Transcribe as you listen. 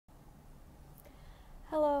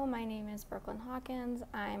Hello, my name is Brooklyn Hawkins.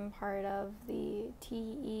 I'm part of the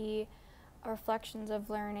TE Reflections of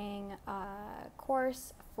Learning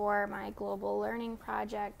course for my global learning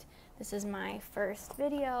project. This is my first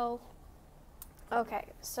video. Okay,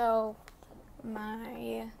 so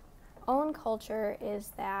my own culture is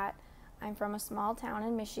that I'm from a small town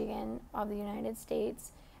in Michigan of the United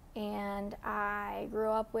States, and I grew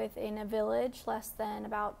up within a village less than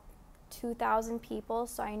about 2,000 people,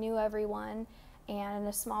 so I knew everyone, and in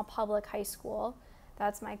a small public high school.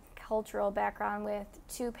 That's my cultural background, with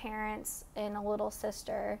two parents and a little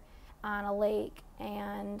sister on a lake.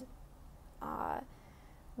 And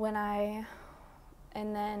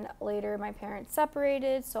then later my parents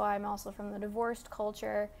separated, so I'm also from the divorced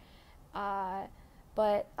culture.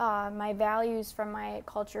 But my values from my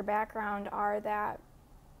culture background are that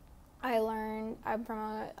I'm from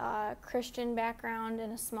a Christian background in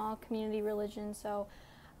a small community religion, so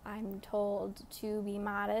I'm told to be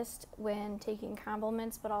modest when taking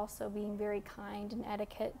compliments, but also being very kind and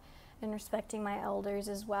etiquette and respecting my elders,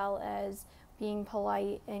 as well as being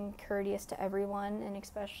polite and courteous to everyone. And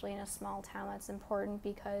especially in a small town, that's important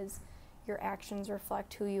because your actions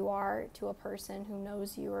reflect who you are to a person who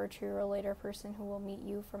knows you, or to a later person who will meet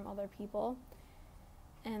you from other people.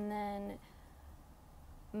 And then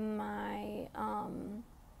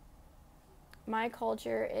my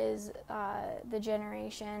culture is the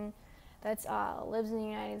generation that lives in the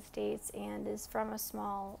United States and is from a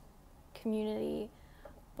small community,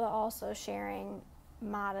 but also sharing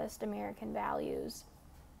modest American values.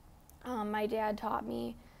 My dad taught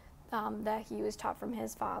me that he was taught from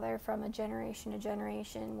his father from a generation to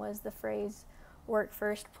generation, was the phrase, work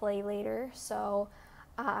first, play later. So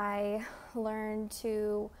I learned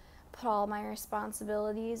to put all my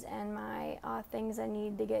responsibilities and my things I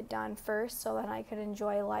needed to get done first, so that I could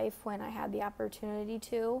enjoy life when I had the opportunity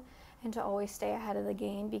to, and to always stay ahead of the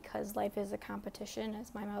game, because life is a competition,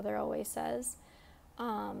 as my mother always says.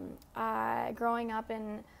 Growing up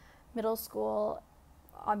in middle school,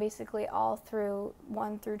 basically all through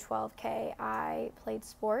 1 through 12K, I played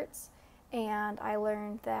sports, and I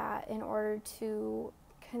learned that in order to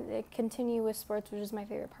continue with sports, which is my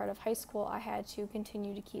favorite part of high school, I had to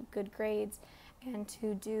continue to keep good grades and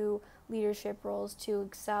to do leadership roles to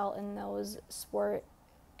excel in those sport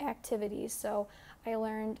activities. So I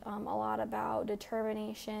learned a lot about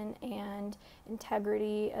determination and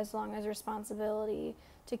integrity, as long as responsibility,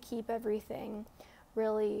 to keep everything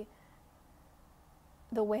really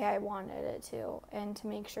the way I wanted it to, and to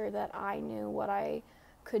make sure that I knew what I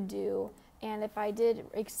could do. And if I did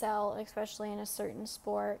excel, especially in a certain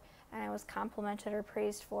sport, and I was complimented or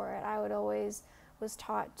praised for it, I was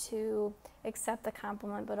taught to accept the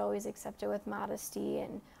compliment, but always accept it with modesty,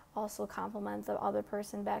 and also compliment the other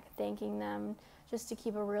person back, thanking them, just to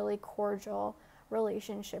keep a really cordial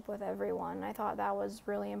relationship with everyone. I thought that was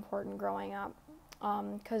really important growing up,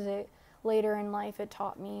 because later in life it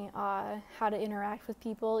taught me how to interact with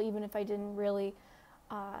people, even if I didn't really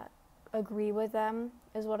agree with them,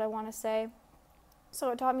 is what I want to say.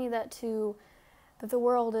 So it taught me that the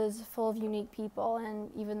world is full of unique people,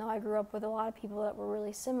 and even though I grew up with a lot of people that were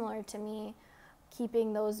really similar to me,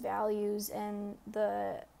 keeping those values and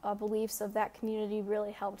the beliefs of that community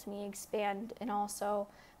really helped me expand, and also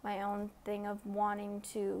my own thing of wanting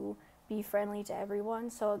to be friendly to everyone.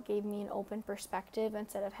 So it gave me an open perspective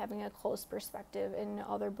instead of having a closed perspective in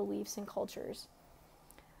other beliefs and cultures.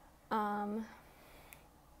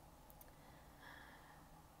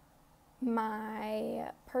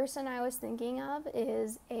 My person I was thinking of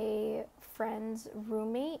is a friend's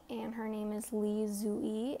roommate, and her name is Li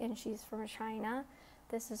Zui, and she's from China.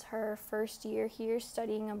 This is her first year here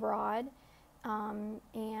studying abroad,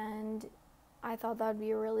 and I thought that would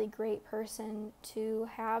be a really great person to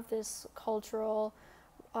have this cultural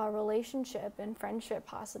relationship and friendship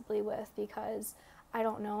possibly with, because I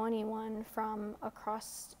don't know anyone from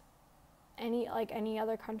across any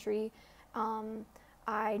other country.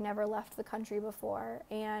 I never left the country before,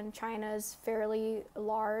 and China is fairly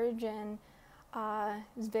large and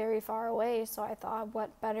is very far away, so I thought, what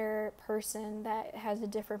better person that has a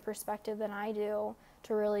different perspective than I do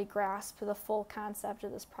to really grasp the full concept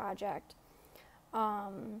of this project.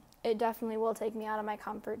 It definitely will take me out of my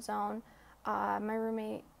comfort zone. My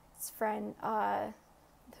roommate's friend,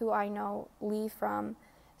 who I know Lee from,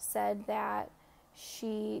 said that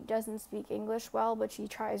she doesn't speak English well, but she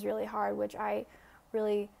tries really hard, which I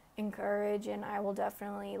really encourage, and I will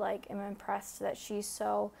definitely am impressed that she's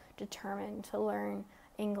so determined to learn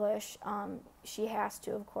English. She has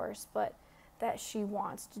to, of course, but that she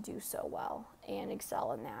wants to do so well and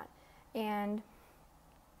excel in that. And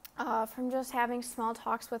From just having small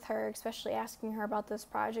talks with her, especially asking her about this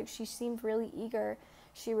project, she seemed really eager.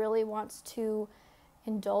 She really wants to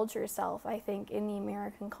indulge herself, I think, in the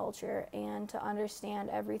American culture and to understand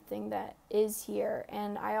everything that is here.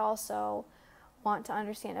 And I also want to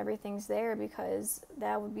understand everything's there because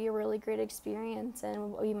that would be a really great experience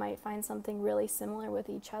and we might find something really similar with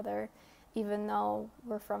each other even though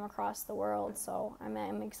we're from across the world. So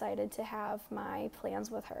I'm excited to have my plans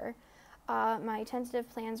with her. My tentative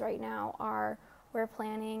plans right now are we're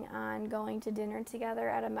planning on going to dinner together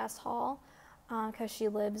at a mess hall because she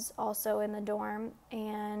lives also in the dorm,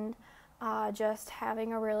 and just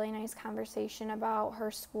having a really nice conversation about her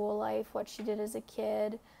school life, what she did as a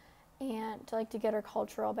kid, and to get her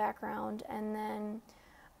cultural background, and then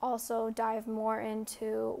also dive more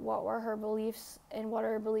into what were her beliefs and what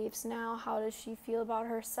are her beliefs now, how does she feel about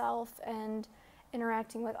herself and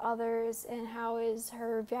interacting with others, and how is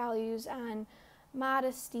her values on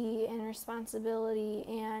modesty and responsibility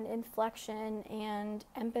and inflection and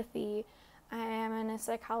empathy. I am in a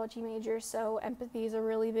psychology major, so empathy is a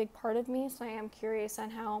really big part of me, so I am curious on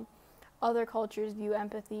how other cultures view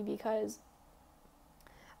empathy because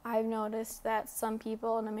I've noticed that some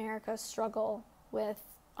people in America struggle with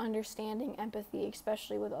understanding empathy,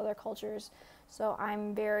 especially with other cultures. So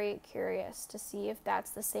I'm very curious to see if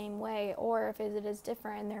that's the same way or if it is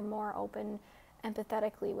different and they're more open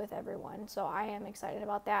empathetically with everyone. So I am excited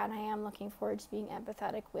about that, and I am looking forward to being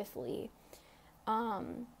empathetic with Lee.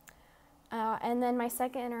 And then my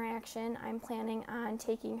second interaction, I'm planning on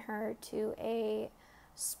taking her to a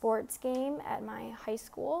sports game at my high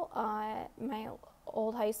school, my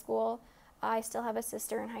old high school. I still have a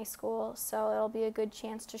sister in high school, so it'll be a good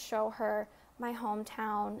chance to show her my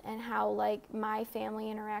hometown and how my family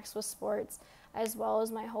interacts with sports as well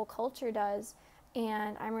as my whole culture does.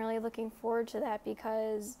 And I'm really looking forward to that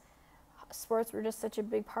because sports were just such a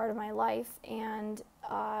big part of my life, and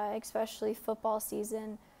especially football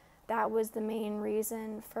season, that was the main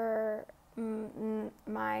reason for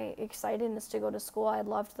my excitedness to go to school. I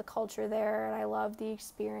loved the culture there, and I loved the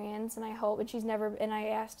experience, and I hope, and I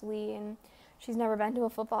asked Lee, and she's never been to a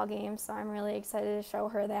football game, so I'm really excited to show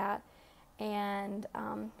her that. And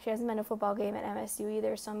she hasn't been to a football game at MSU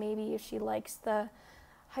either, so maybe if she likes the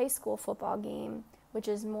high school football game, which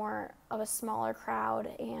is more of a smaller crowd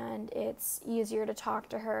and it's easier to talk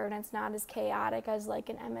to her and it's not as chaotic as an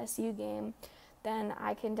MSU game, then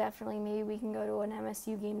maybe we can go to an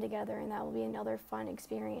MSU game together, and that will be another fun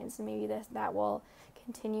experience, and maybe that will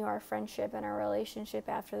continue our friendship and our relationship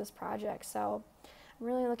after this project. So I'm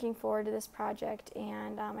really looking forward to this project,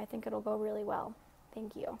 and I think it'll go really well.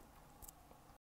 Thank you.